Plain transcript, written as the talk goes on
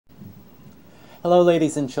Hello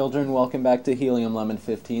ladies and children, welcome back to Helium Lemon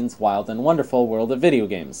 15's Wild and Wonderful World of Video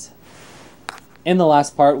Games. In the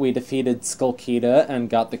last part, we defeated Skullkita and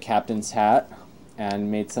got the captain's hat, and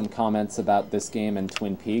made some comments about this game and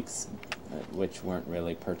Twin Peaks, which weren't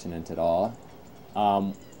really pertinent at all.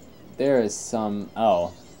 There is some...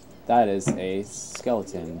 oh, that is a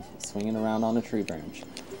skeleton swinging around on a tree branch.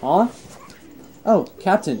 Huh? Oh,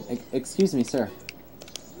 Captain, excuse me, sir.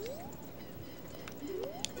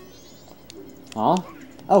 Huh?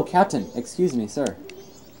 Oh, Captain, excuse me, sir.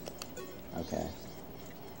 Okay.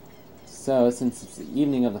 So, since it's the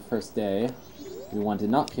evening of the first day, we want to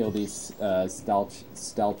not kill these stall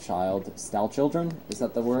children? Is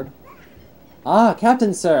that the word? Ah,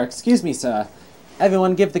 Captain, sir! Excuse me, sir.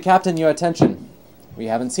 Everyone give the Captain your attention. We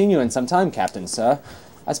haven't seen you in some time, Captain, sir.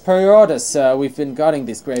 As per your orders, sir, we've been guarding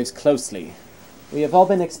these graves closely. We have all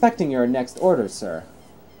been expecting your next orders, sir.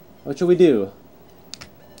 What shall we do?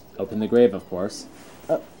 Open the grave, of course.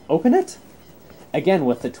 Open it? Again,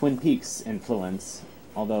 with the Twin Peaks influence,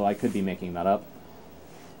 although I could be making that up.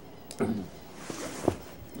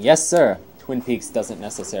 Yes, sir. Twin Peaks doesn't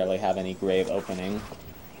necessarily have any grave opening.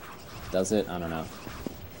 Does it? I don't know.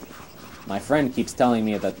 My friend keeps telling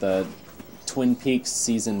me that the Twin Peaks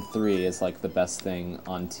Season 3 is like the best thing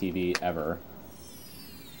on TV ever.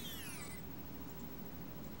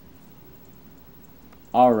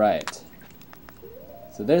 Alright.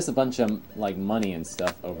 So there's a bunch of, like, money and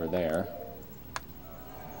stuff over there.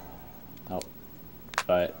 Oh.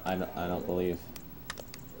 But I don't believe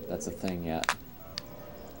that's a thing yet.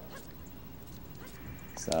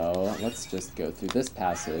 So, let's just go through this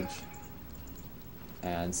passage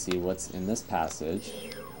and see what's in this passage.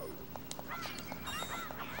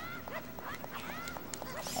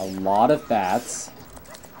 A lot of bats.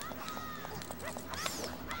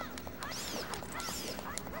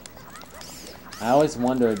 I always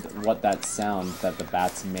wondered what that sound that the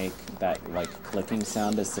bats make, that, like, clicking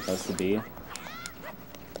sound is supposed to be.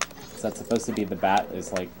 Is that supposed to be the bat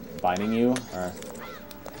is, like, biting you, or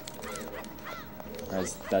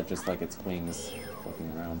is that just, like, its wings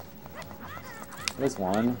flipping around? There's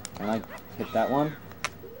one. Can I hit that one?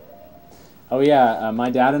 Oh yeah, my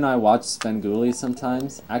dad and I watch Svengoolie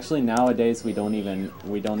sometimes. Actually, nowadays we don't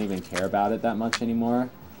even care about it that much anymore.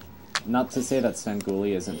 Not to say that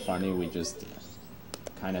Svengoolie isn't funny, we just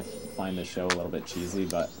kind of find the show a little bit cheesy,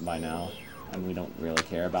 but by now, and we don't really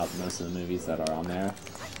care about most of the movies that are on there.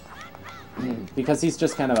 Because he's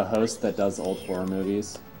just kind of a host that does old horror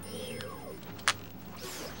movies.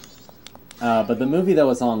 But the movie that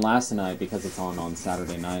was on last night, because it's on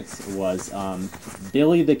Saturday nights, was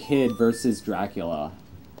Billy the Kid versus Dracula.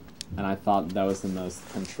 And I thought that was the most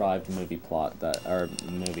contrived movie plot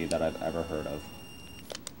movie that I've ever heard of.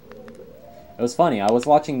 It was funny, I was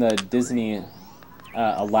watching the Disney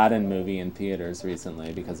Aladdin movie in theaters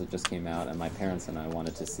recently because it just came out and my parents and I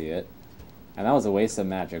wanted to see it. And that was a waste of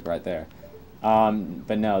magic right there.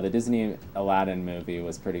 But no, the Disney Aladdin movie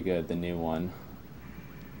was pretty good, the new one.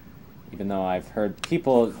 Even though I've heard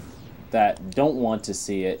people that don't want to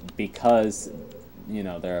see it because, you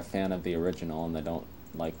know, they're a fan of the original and they don't,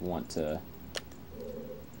 like, want to...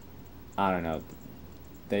 I don't know.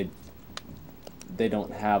 They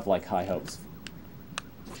don't have, like, high hopes.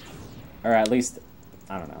 Or at least,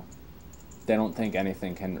 I don't know. They don't think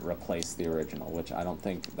anything can replace the original, which I don't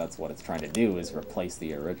think that's what it's trying to do, is replace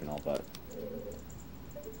the original, but...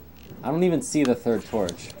 I don't even see the third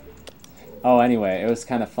torch. Oh, anyway, it was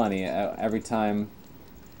kind of funny. Every time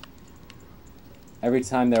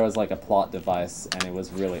there was, like, a plot device and it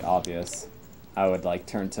was really obvious, I would, like,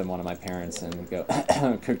 turn to one of my parents and go,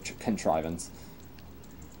 contrivance.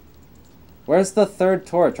 Where's the third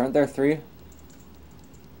torch? Aren't there three?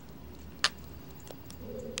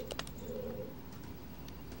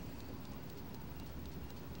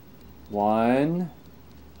 One,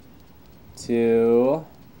 two...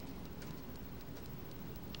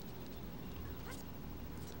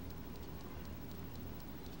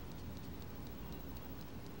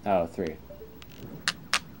 Oh, three.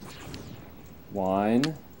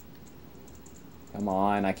 One. Come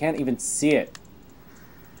on, I can't even see it.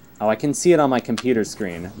 Oh, I can see it on my computer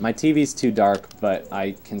screen. My TV's too dark, but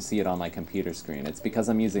I can see it on my computer screen. It's because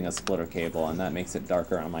I'm using a splitter cable, and that makes it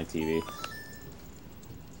darker on my TV.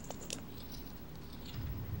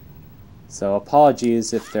 So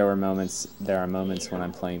apologies if there are moments when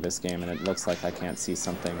I'm playing this game and it looks like I can't see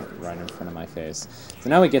something right in front of my face. So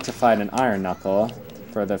now we get to fight an Iron Knuckle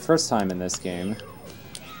for the first time in this game.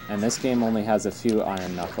 And this game only has a few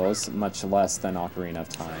Iron Knuckles, much less than Ocarina of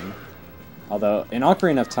Time. Although, in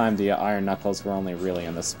Ocarina of Time, the Iron Knuckles were only really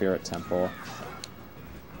in the Spirit Temple.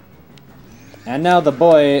 And now the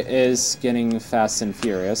boy is getting fast and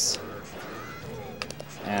furious.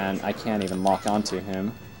 And I can't even lock onto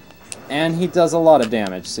him. And he does a lot of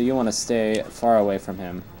damage, so you want to stay far away from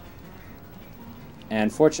him.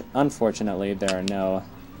 And unfortunately, there are no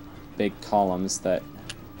big columns that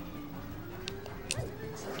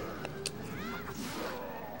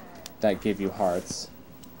give you hearts.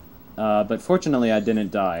 But fortunately, I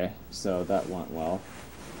didn't die, so that went well.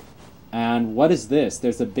 And what is this?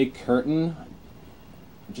 There's a big curtain,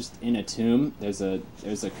 just in a tomb. There's a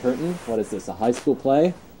curtain. What is this? A high school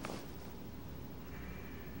play?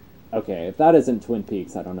 Okay, if that isn't Twin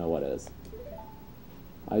Peaks, I don't know what is.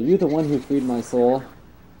 Are you the one who freed my soul?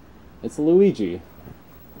 It's Luigi.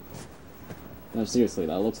 No, seriously,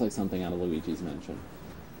 that looks like something out of Luigi's Mansion.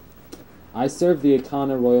 I serve the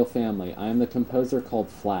Ikana royal family. I am the composer called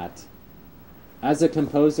Flat. As a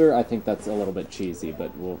composer, I think that's a little bit cheesy,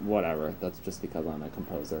 but whatever. That's just because I'm a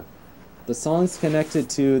composer. The songs connected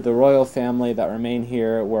to the royal family that remain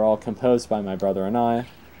here were all composed by my brother and I.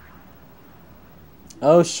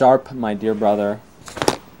 Oh, Sharp, my dear brother.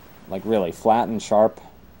 Like, really, Flat and Sharp?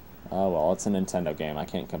 Oh, well, it's a Nintendo game. I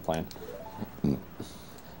can't complain.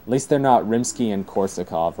 At least they're not Rimsky and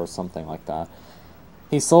Korsakov or something like that.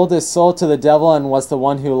 He sold his soul to the devil and was the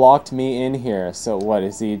one who locked me in here. So what,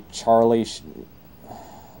 is he Charlie...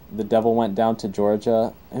 The devil went down to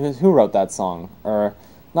Georgia? Who wrote that song? Or,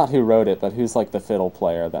 not who wrote it, but who's like the fiddle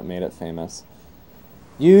player that made it famous?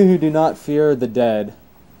 You who do not fear the dead,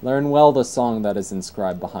 learn well the song that is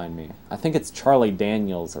inscribed behind me. I think it's Charlie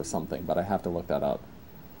Daniels or something, but I have to look that up.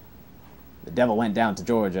 The devil went down to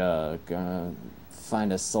Georgia, gonna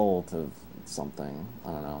find a soul to something.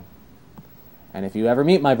 I don't know. And if you ever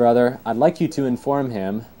meet my brother, I'd like you to inform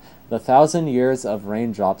him, the 1,000 years of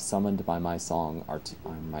raindrops summoned by my song are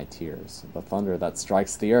my tears. The thunder that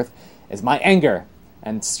strikes the earth is my anger.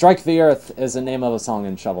 And Strike the Earth is the name of a song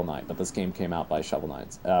in Shovel Knight, but this game came out by Shovel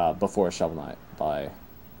Knight, before Shovel Knight,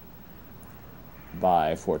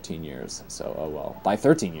 by 14 years. So, oh well. By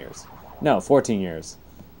 13 years. No, 14 years.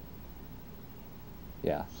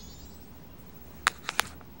 Yeah.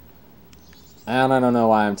 And I don't know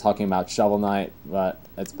why I'm talking about Shovel Knight, but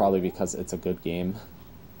it's probably because it's a good game.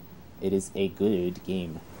 It is a good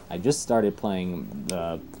game. I just started playing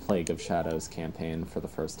the Plague of Shadows campaign for the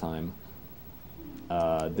first time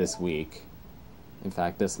this week. In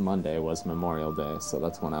fact, this Monday was Memorial Day, so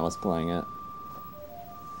that's when I was playing it.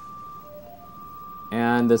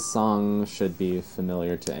 And this song should be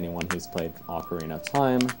familiar to anyone who's played Ocarina of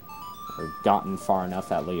Time, or gotten far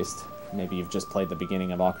enough at least. Maybe you've just played the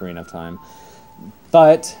beginning of Ocarina of Time.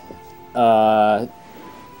 But,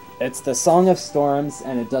 it's the Song of Storms,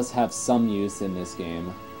 and it does have some use in this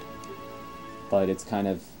game. But it's kind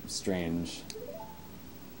of strange.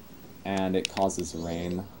 And it causes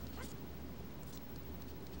rain.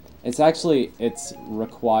 It's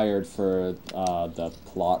required for the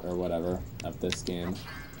plot or whatever of this game,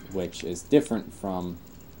 which is different from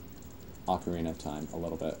Ocarina of Time a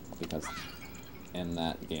little bit, because in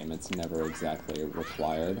that game it's never exactly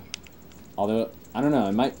required. Although, I don't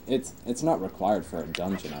know, it's not required for a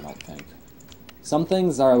dungeon, I don't think. Some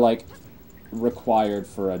things are, like, required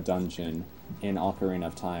for a dungeon in Ocarina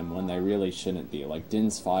of Time when they really shouldn't be. Like,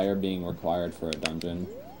 Din's Fire being required for a dungeon,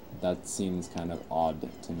 that seems kind of odd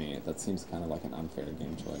to me. That seems kind of like an unfair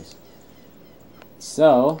game choice.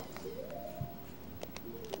 So,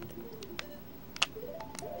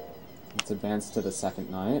 let's advance to the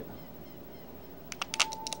second night.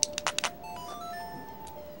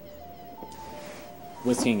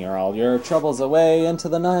 Whisking all your troubles away into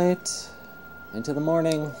the night, into the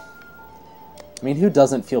morning. I mean, who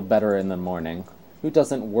doesn't feel better in the morning? Who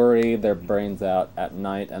doesn't worry their brains out at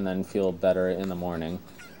night and then feel better in the morning?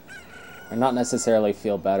 Or not necessarily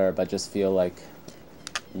feel better, but just feel like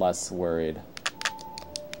less worried.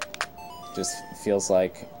 Just feels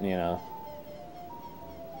like, you know,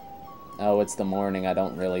 oh, it's the morning, I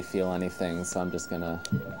don't really feel anything, so I'm just gonna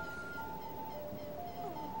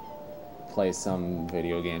play some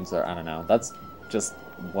video games, or I don't know. That's just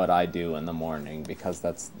what I do in the morning, because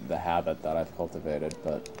that's the habit that I've cultivated,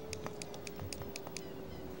 but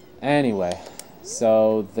anyway,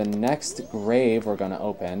 so the next grave we're gonna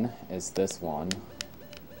open is this one.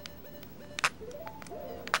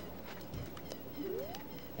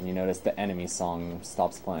 And you notice the enemy song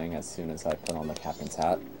stops playing as soon as I put on the captain's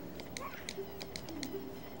hat.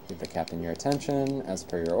 Give the captain your attention, as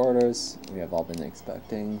per your orders. We have all been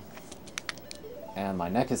expecting. And my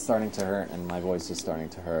neck is starting to hurt, and my voice is starting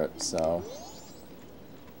to hurt, so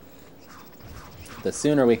the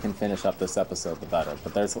sooner we can finish up this episode, the better.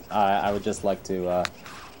 But I would just like to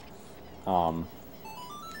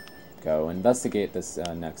go investigate this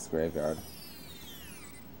next graveyard.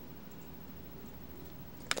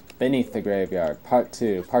 Beneath the Graveyard, Part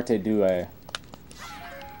 2, Parte 2.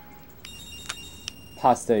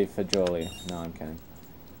 Pasta e fagioli. No, I'm kidding.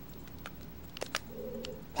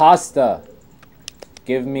 Pasta!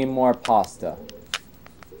 Give me more pasta.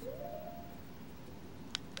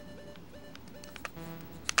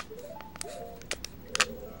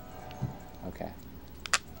 Okay.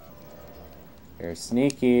 You're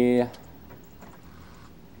sneaky.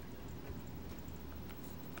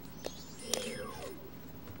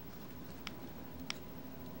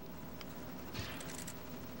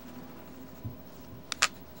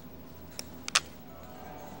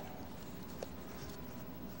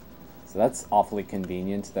 So that's awfully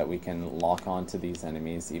convenient that we can lock onto these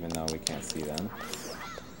enemies even though we can't see them.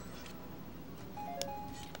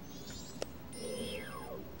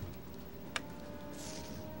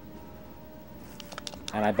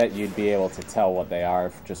 And I bet you'd be able to tell what they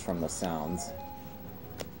are just from the sounds.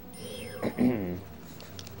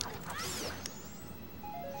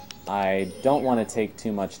 I don't want to take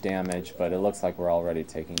too much damage, but it looks like we're already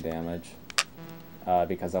taking damage.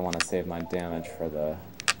 Because I want to save my damage for the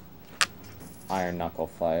Iron Knuckle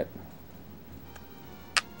fight.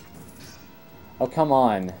 Oh, come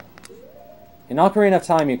on. In Ocarina of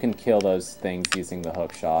Time, you can kill those things using the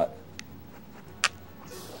hook shot.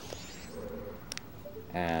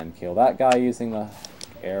 And kill that guy using the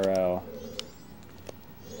arrow.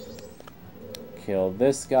 Kill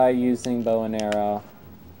this guy using bow and arrow.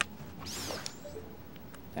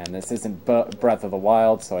 And this isn't Breath of the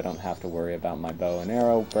Wild, so I don't have to worry about my bow and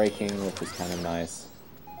arrow breaking, which is kind of nice.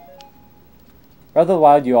 Breath of the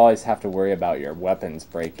Wild, you always have to worry about your weapons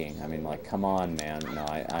breaking. I mean, like, come on, man. No,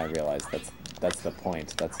 I realize that's the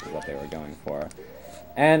point. That's what they were going for.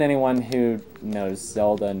 And anyone who knows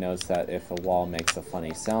Zelda knows that if a wall makes a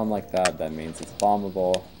funny sound like that, that means it's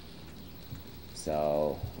bombable.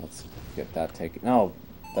 So, let's get that taken. No,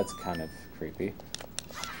 that's kind of creepy.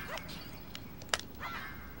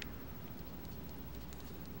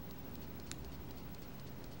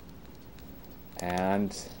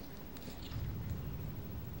 And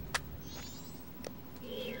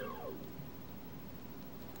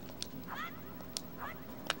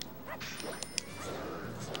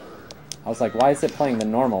I was like, why is it playing the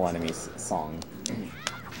normal enemies song?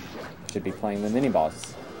 Should be playing the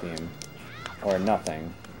mini-boss theme. Or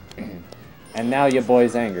nothing. And now your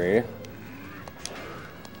boy's angry.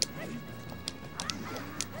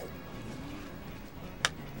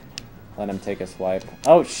 Let him take a swipe.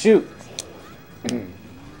 Oh, shoot!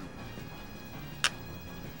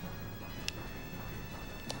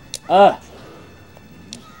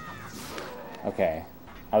 Okay.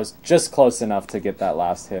 I was just close enough to get that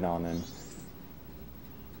last hit on him.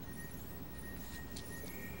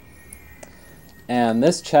 And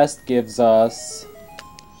this chest gives us...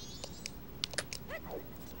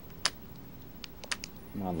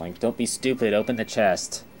 Come on, Link, don't be stupid. Open the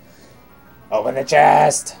chest. Open the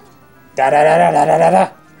chest!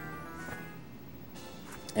 Da-da-da-da-da-da-da!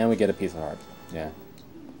 And we get a piece of heart. Yeah.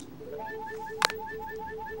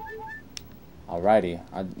 Alrighty.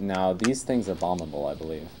 Now, these things are bombable, I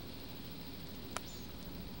believe.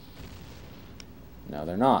 No,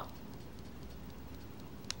 they're not.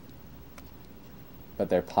 But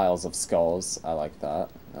they're piles of skulls. I like that.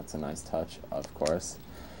 That's a nice touch, of course.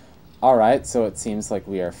 Alright, so it seems like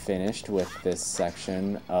we are finished with this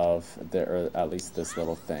section of or at least this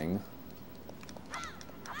little thing.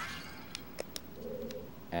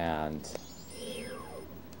 And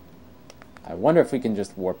I wonder if we can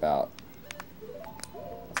just warp out.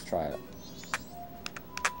 Let's try it.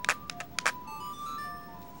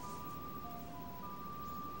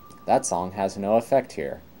 That song has no effect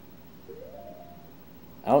here.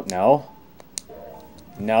 Oh, no.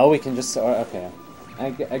 No, we can just... Okay.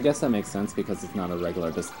 I guess that makes sense because it's not a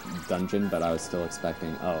regular dungeon, but I was still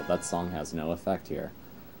expecting... Oh, that song has no effect here.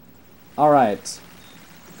 Alright.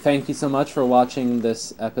 Thank you so much for watching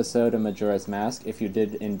this episode of Majora's Mask. If you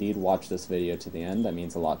did indeed watch this video to the end, that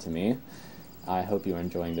means a lot to me. I hope you're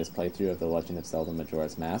enjoying this playthrough of The Legend of Zelda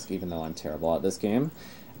Majora's Mask, even though I'm terrible at this game.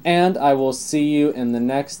 And I will see you in the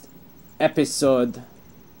next episode,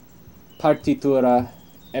 partitura,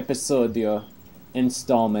 episodio,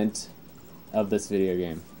 installment of this video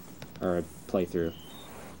game, or playthrough.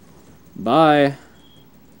 Bye!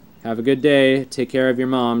 Have a good day, take care of your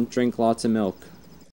mom, drink lots of milk.